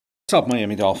What's up,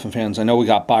 Miami Dolphin fans? I know we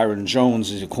got Byron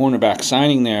Jones as a cornerback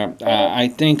signing there. I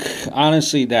think,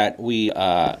 honestly, that we,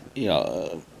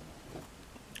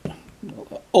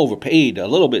 overpaid a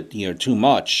little bit here, too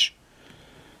much.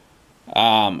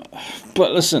 But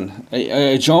listen,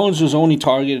 Jones was only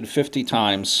targeted 50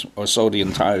 times or so the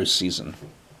entire season.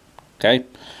 Okay?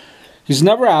 He's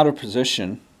never out of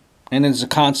position and is a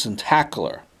constant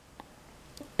tackler.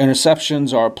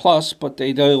 Interceptions are a plus, but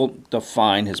they don't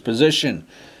define his position.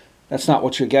 That's not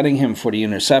what you're getting him for the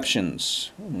interceptions.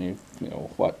 You know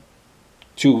what?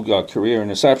 2 career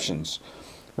interceptions.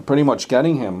 You're pretty much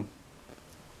getting him.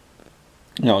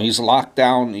 He's locked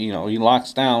down. He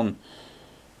locks down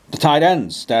the tight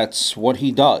ends. That's what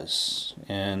he does.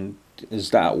 And is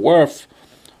that worth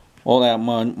all that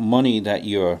money that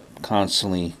you're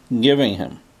constantly giving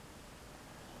him?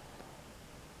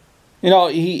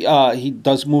 He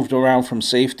does move around from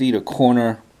safety to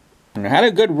corner. And had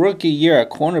a good rookie year at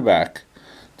cornerback.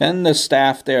 Then the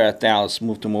staff there at Dallas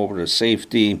moved him over to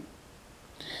safety.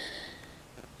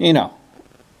 He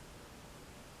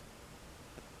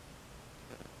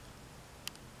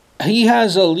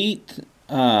has elite,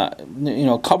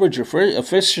 coverage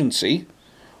efficiency,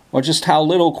 or just how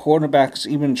little quarterbacks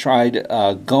even tried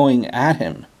going at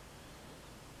him.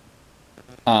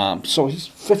 So he's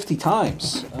 50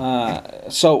 times.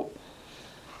 So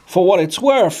for what it's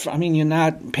worth, I mean, you're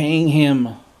not paying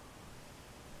him,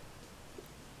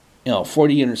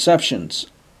 40 interceptions,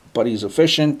 but he's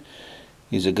efficient.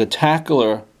 He's a good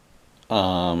tackler,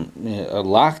 a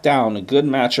lockdown, a good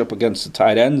matchup against the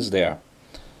tight ends there.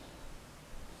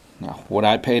 Now, would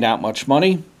I pay that much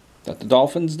money that the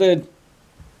Dolphins did?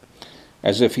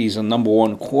 As if he's a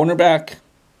 #1 cornerback?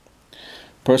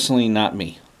 Personally, not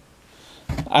me.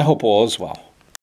 I hope all is well.